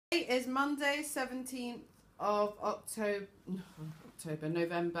Today is Monday, 17th of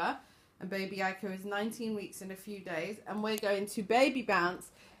November, and baby Aiko is 19 weeks in a few days, and we're going to baby bounce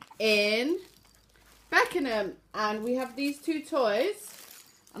in Beckenham, and we have these two toys,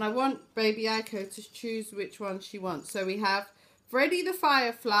 and I want baby Aiko to choose which one she wants. So we have Freddie the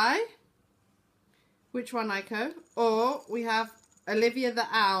Firefly. Which one, Aiko? Or we have Olivia the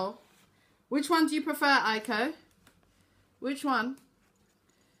Owl. Which one do you prefer, Aiko? Which one?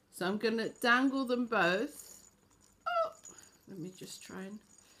 So I'm going to dangle them both. Oh, let me just try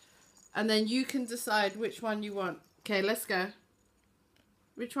and then you can decide which one you want. Okay, let's go.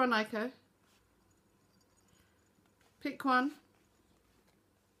 Which one, Aiko? Pick one.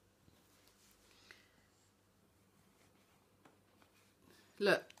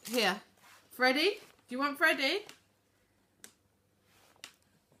 Look, here. Freddie? Do you want Freddie?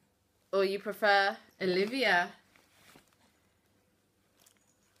 Or you prefer Olivia?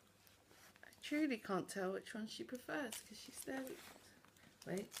 I truly can't tell which one she prefers because she's there.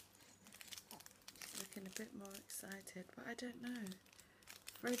 Wait. She's looking a bit more excited, but I don't know.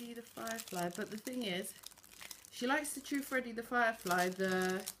 Freddie the Firefly. But the thing is, she likes to chew Freddie the Firefly,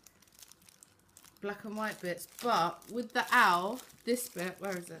 the black and white bits. But with the owl, this bit,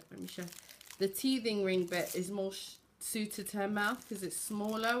 where is it? Let me show. The teething ring bit is more suited to her mouth because it's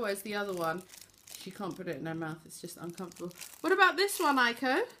smaller, whereas the other one, she can't put it in her mouth. It's just uncomfortable. What about this one,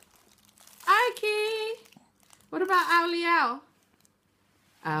 Aiko? Aiki! What about Owly Owl?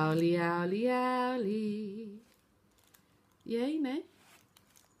 Owly, owly, owly. Yeah, you know.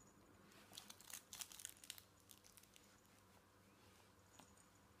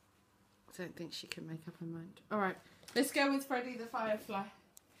 I don't think she can make up her mind. Alright, let's go with Freddie the Firefly.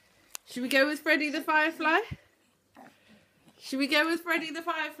 Should we go with Freddie the Firefly? Should we go with Freddie the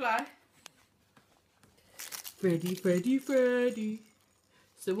Firefly? Freddie, Freddie, Freddie.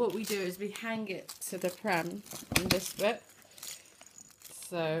 So what we do is we hang it to the pram in this bit.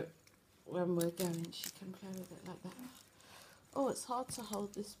 So when we're going, she can play with it like that. Oh, it's hard to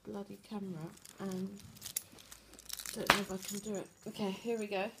hold this bloody camera. Don't know if I can do it. Okay, here we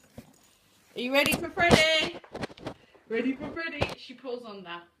go. Are you ready for Freddie? Ready for Freddie? She pulls on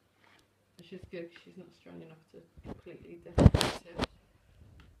that. Which is good because she's not strong enough to completely detonate it.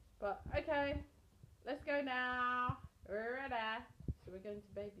 But, okay. Let's go now. We're ready. So we're going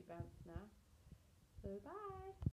to baby bounce now. So, bye.